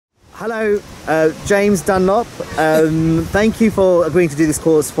Hello, James Dunlop. Thank you for agreeing to do this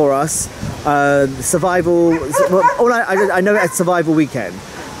course for us. Survival. Well, I know it's survival weekend,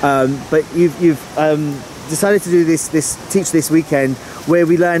 but you've decided to do teach this weekend where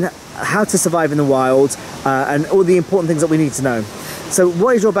we learn how to survive in the wild and all the important things that we need to know. So,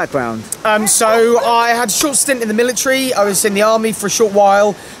 what is your background? So I had a short stint in the military. I was in the army for a short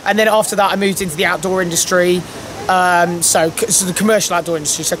while, and then after that, I moved into the outdoor industry. So the commercial outdoor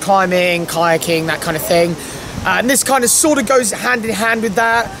industry, so climbing, kayaking, that kind of thing. And this kind of sort of goes hand in hand with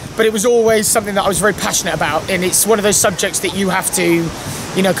that, but it was always something that I was very passionate about, and it's one of those subjects that you have to,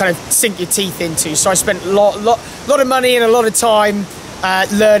 you know, kind of sink your teeth into. So I spent a lot of money and a lot of time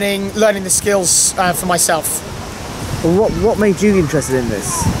learning the skills for myself. What made you interested in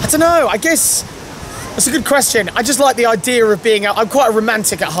this? I don't know, I guess that's a good question. I just like the idea of being I'm quite a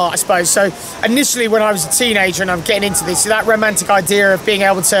romantic at heart, I suppose. So initially when I was a teenager and I'm getting into this, that romantic idea of being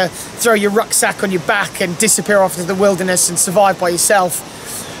able to throw your rucksack on your back and disappear off into the wilderness and survive by yourself,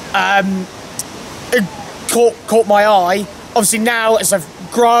 it caught my eye. Obviously now, as I've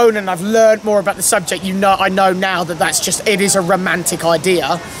grown and I've learned more about the subject, I know now that it is a romantic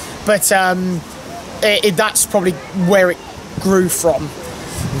idea, but that's probably where it grew from.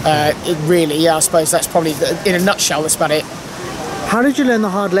 I suppose that's probably, in a nutshell, that's about it. How did you learn the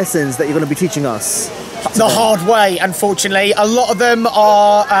hard lessons that you're going to be teaching us today? The hard way, unfortunately. A lot of them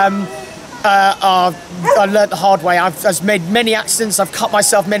I learned the hard way. I've made many accidents. I've cut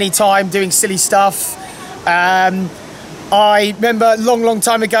myself many times doing silly stuff. I remember a long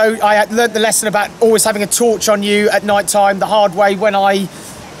time ago, I had learnt the lesson about always having a torch on you at night time the hard way when I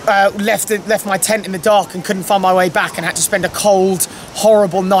left my tent in the dark and couldn't find my way back and had to spend a cold,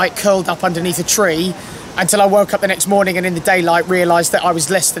 horrible night curled up underneath a tree until I woke up the next morning and in the daylight realised that I was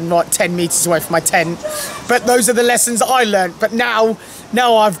less than 10 metres away from my tent. But those are the lessons that I learned. But now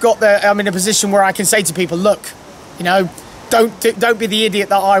I'm in a position where I can say to people, look, you know, don't be the idiot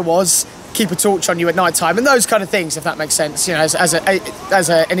that I was. Keep a torch on you at night time, and those kind of things, if that makes sense, you know, as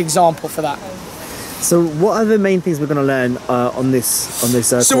an example for that. So what are the main things we're going to learn on this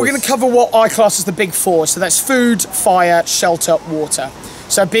course? So we're going to cover what I class as the big four. So that's food, fire, shelter, water.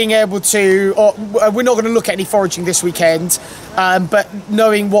 So being able to, we're not going to look at any foraging this weekend, but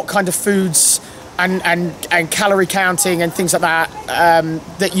knowing what kind of foods and calorie counting and things like that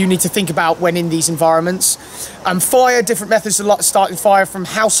that you need to think about when in these environments. Fire, different methods of starting fire, from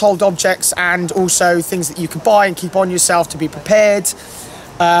household objects and also things that you can buy and keep on yourself to be prepared.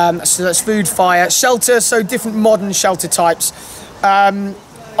 So that's food, fire, shelter, so different modern shelter types. I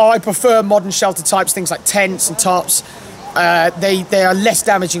prefer modern shelter types, things like tents and tops. They are less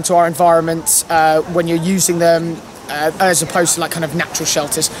damaging to our environment when you're using them as opposed to like kind of natural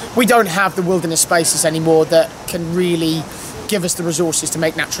shelters. We don't have the wilderness spaces anymore that can really give us the resources to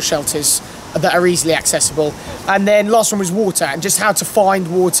make natural shelters that are easily accessible. And then last one was water, and just how to find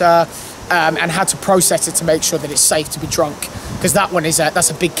water and how to process it to make sure that it's safe to be drunk. Because that one that's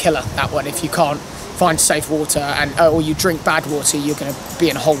a big killer, that one. If you can't find safe water or you drink bad water, you're going to be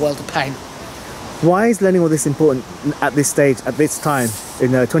in a whole world of pain. Why is learning all this important at this stage, at this time in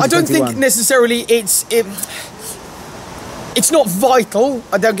 2021? I don't think necessarily it's not vital.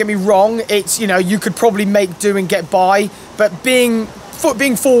 Don't get me wrong. It's, you know, you could probably make do and get by, but being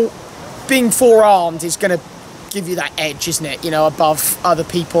forearmed is going to give you that edge, isn't it? You know, above other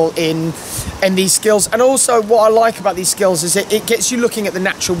people in these skills. And also what I like about these skills is it gets you looking at the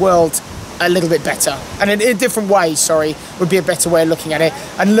natural world a little bit better, and in a different way, would be a better way of looking at it,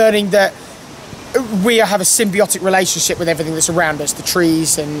 and learning that we have a symbiotic relationship with everything that's around us, the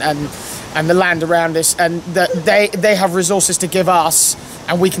trees and the land around us, and that they have resources to give us,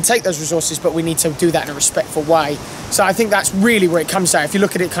 and we can take those resources, but we need to do that in a respectful way. So I think that's really where it comes down. If you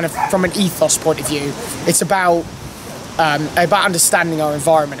look at it kind of from an ethos point of view, it's about understanding our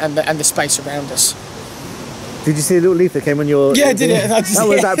environment and the space around us. Did you see the little leaf that came on your... Yeah, I did it. That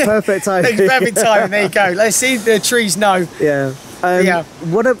was that perfect time. Perfect time, and there you go. Let's see, the trees know. Yeah. Yeah.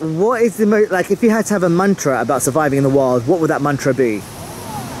 What is the most, like, if you had to have a mantra about surviving in the wild, what would that mantra be?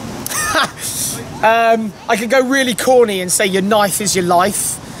 I could go really corny and say your knife is your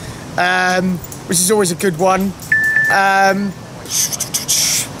life, which is always a good one. A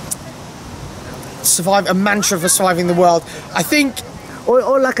mantra for surviving the world. I think...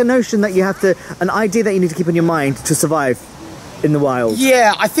 Or like a notion that you have to, an idea that you need to keep in your mind to survive in the wild.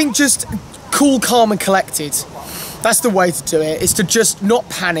 Yeah, I think just cool, calm and collected. That's the way to do it, is to just not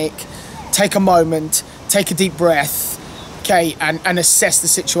panic, take a moment, take a deep breath, okay, and assess the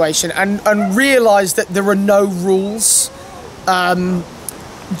situation and realise that there are no rules.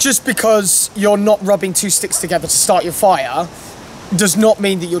 Just because you're not rubbing two sticks together to start your fire does not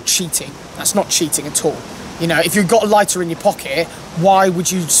mean that you're cheating. That's not cheating at all. You know, if you've got a lighter in your pocket, why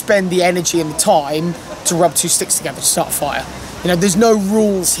would you spend the energy and the time to rub two sticks together to start a fire? You know, there's no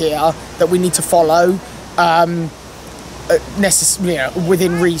rules here that we need to follow, necessarily, you know,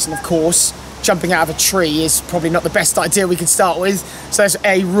 within reason, of course. Jumping out of a tree is probably not the best idea we can start with, so that's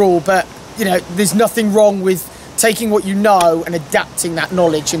a rule, but, you know, there's nothing wrong with taking what you know and adapting that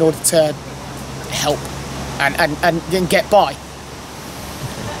knowledge in order to help and get by.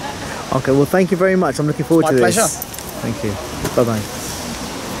 Okay, well, thank you very much. I'm looking forward to this. My pleasure. Thank you. Bye-bye.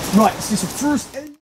 Right, so this is the first